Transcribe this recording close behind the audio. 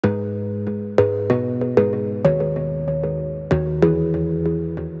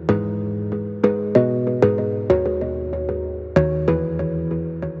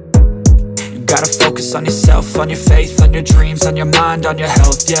on yourself, on your faith, on your dreams, on your mind, on your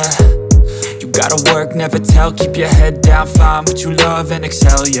health, yeah. You gotta work, never tell, keep your head down, find what you love and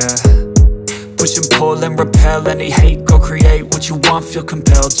excel, yeah. Push and pull and repel any hate, go create what you want, feel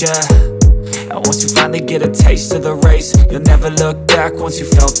compelled, yeah. And once you finally get a taste of the race, you'll never look back once you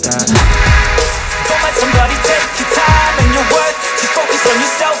felt that. Don't let somebody take your time and your worth, just focus on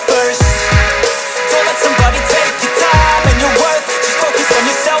yourself first. Don't let somebody take your time and your worth, just focus on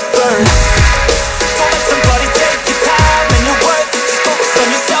yourself first. Don't let somebody take your time and your worth, just focus on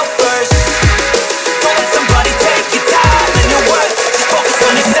yourself first. Don't let somebody take your time and your worth, just focus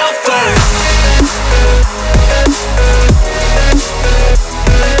on yourself first.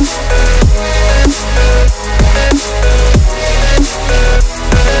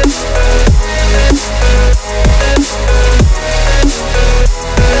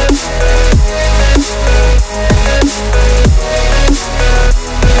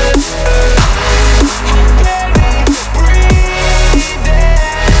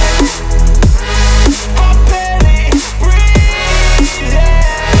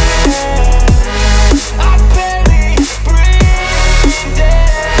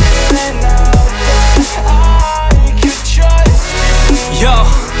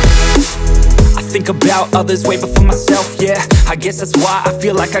 About others way before myself, yeah. I guess that's why I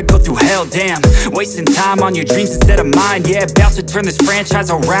feel like I go through hell, damn. Wasting time on your dreams instead of mine, yeah. About to turn this franchise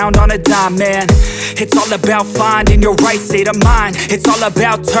around on a dime, man. It's all about finding your right state of mind. It's all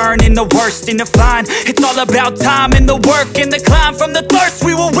about turning the worst into fine. It's all about time and the work and the climb. From the thirst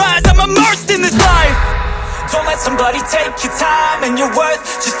we will rise, I'm immersed in this life. Don't let somebody take your time and your worth,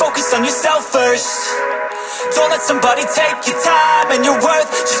 just focus on yourself first. Don't let somebody take your time and your worth,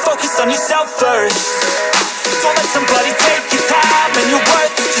 just focus on yourself first. Don't let somebody take your time and your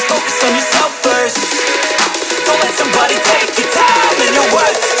worth, just focus on yourself first. Don't let somebody take your time and your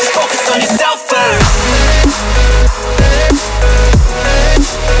worth, just focus on yourself first.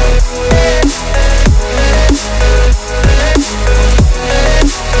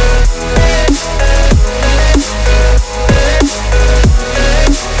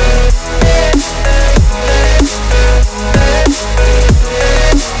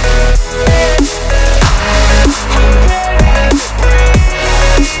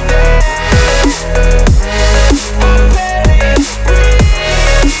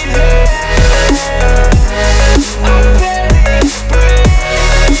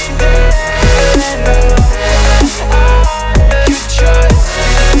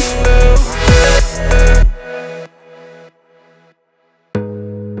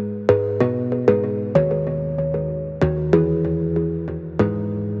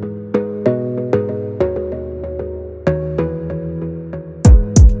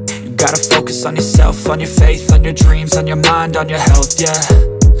 On yourself, on your faith, on your dreams, on your mind, on your health, yeah.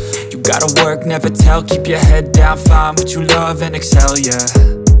 You gotta work, never tell, keep your head down, find what you love and excel, yeah.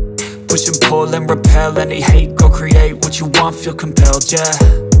 Push and pull and repel any hate, go create what you want, feel compelled, yeah.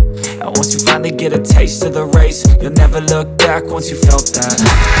 And once you finally get a taste of the race, you'll never look back once you felt that.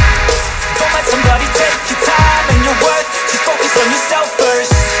 Don't let somebody take your time and your worth, just focus on yourself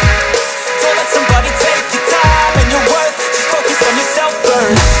first. Don't let somebody take your time and your worth, just focus on yourself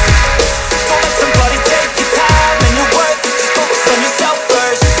first. Don't let somebody take your time and your worth, just focus on yourself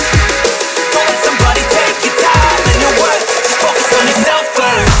first. Don't let somebody take your time and your worth, just focus on yourself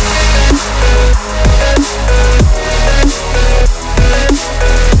first.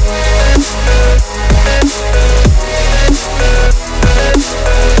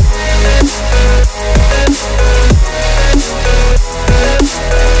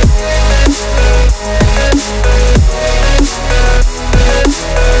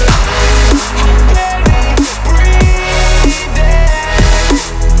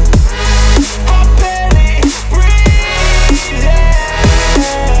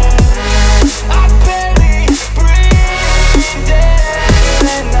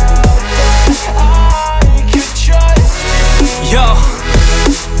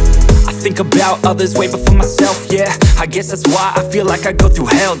 About others way before myself, yeah. I guess that's why I feel like I go through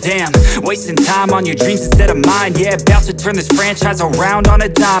hell, damn. Wasting time on your dreams instead of mine, yeah. About to turn this franchise around on a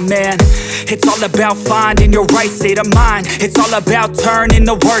dime, man. It's all about finding your right state of mind. It's all about turning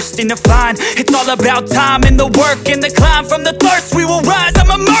the worst into fine. It's all about time and the work and the climb. From the thirst we will rise, I'm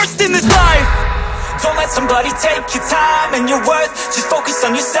immersed in this life. Don't let somebody take your time and your worth, just focus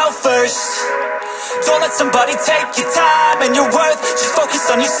on yourself first. Don't let somebody take your time and your worth, just focus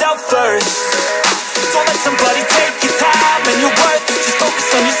on yourself first. Don't let somebody take your time and your worth, just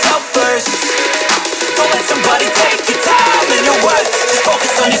focus on yourself first. Don't let somebody take your time and your worth, just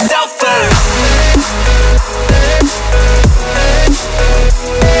focus on yourself first.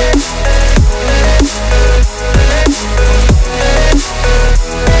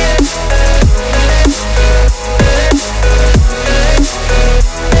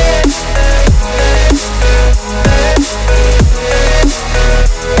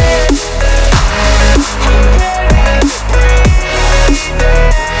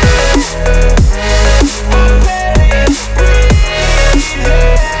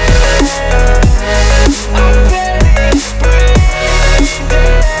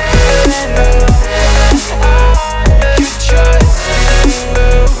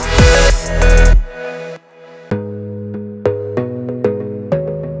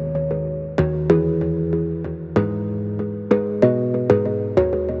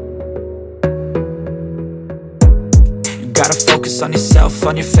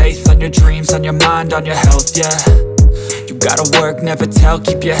 on your faith, on your dreams, on your mind, on your health, yeah. You gotta work, never tell,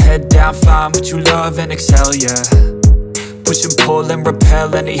 keep your head down, find what you love and excel, yeah. Push and pull and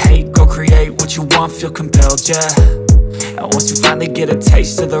repel any hate, go create what you want, feel compelled, yeah. And once you finally get a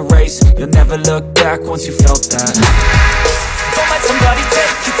taste of the race, you'll never look back once you felt that. Don't let somebody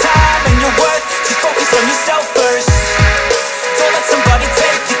take your time and your worth, just focus on yourself first. Don't let somebody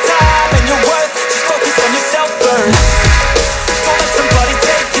take your time and your worth, just focus on yourself first. Don't let somebody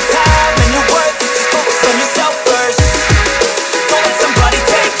take your time and your worth, just focus on yourself first. Don't let somebody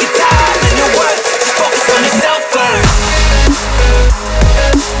take your time and your worth, just focus on yourself first.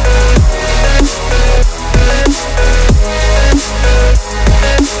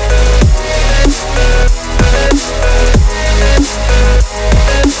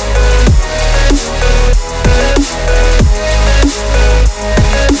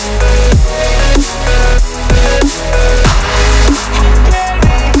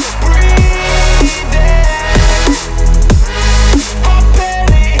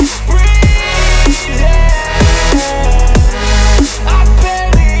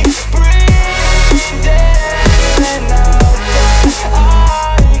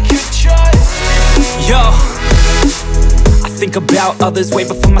 Think about others way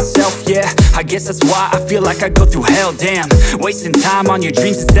before myself, yeah. I guess that's why I feel like I go through hell, damn. Wasting time on your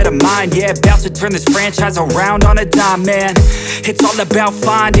dreams instead of mine, yeah. About to turn this franchise around on a dime, man. It's all about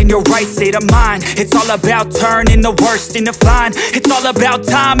finding your right state of mind. It's all about turning the worst into fine. It's all about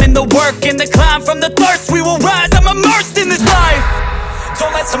time and the work and the climb. From the thirst we will rise, I'm immersed in this life.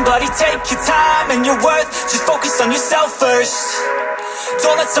 Don't let somebody take your time and your worth, just focus on yourself first.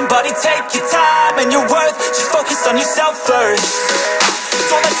 Don't let somebody take your time and your worth, just focus on yourself first.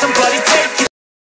 Don't let somebody take your